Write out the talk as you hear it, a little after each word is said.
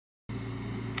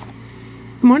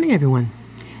Good morning, everyone.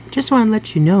 Just want to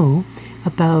let you know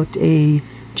about a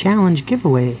challenge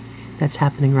giveaway that's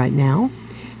happening right now,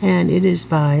 and it is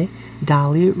by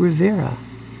Dali Rivera.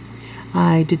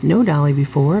 I didn't know Dali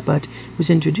before, but was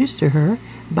introduced to her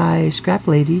by Scrap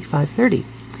Lady 530,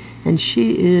 and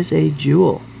she is a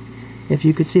jewel. If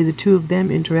you could see the two of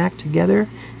them interact together,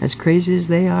 as crazy as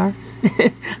they are,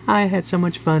 I had so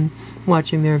much fun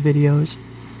watching their videos,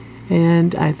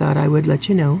 and I thought I would let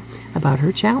you know about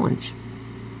her challenge.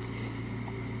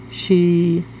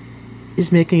 She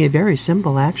is making it very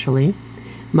simple, actually.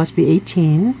 Must be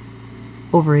 18,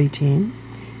 over 18,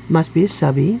 must be a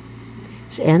subbie,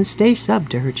 and stay subbed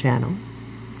to her channel.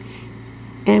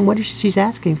 And what she's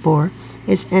asking for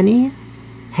is any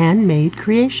handmade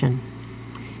creation.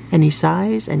 Any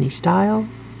size, any style.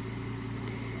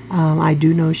 I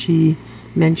do know she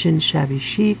mentioned shabby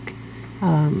chic,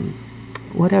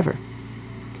 whatever.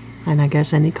 And I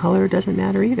guess any color doesn't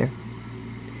matter either.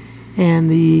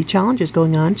 And the challenge is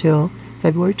going on till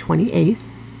February 28th.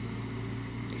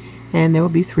 And there will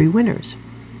be 3 winners.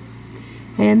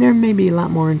 And there may be a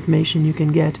lot more information you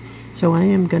can get. So I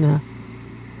am going to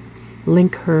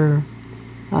link her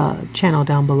channel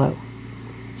down below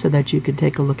so that you can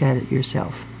take a look at it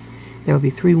yourself. There will be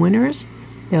 3 winners.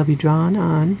 They'll be drawn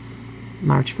on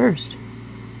March 1st.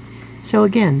 So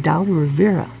again, Dali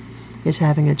Rivera is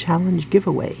having a challenge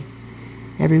giveaway.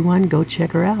 Everyone go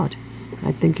check her out.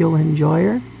 I think you'll enjoy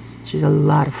her. She's a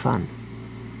lot of fun.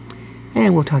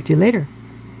 And we'll talk to you later.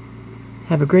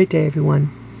 Have a great day,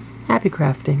 everyone. Happy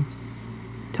crafting.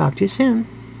 Talk to you soon.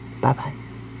 Bye-bye.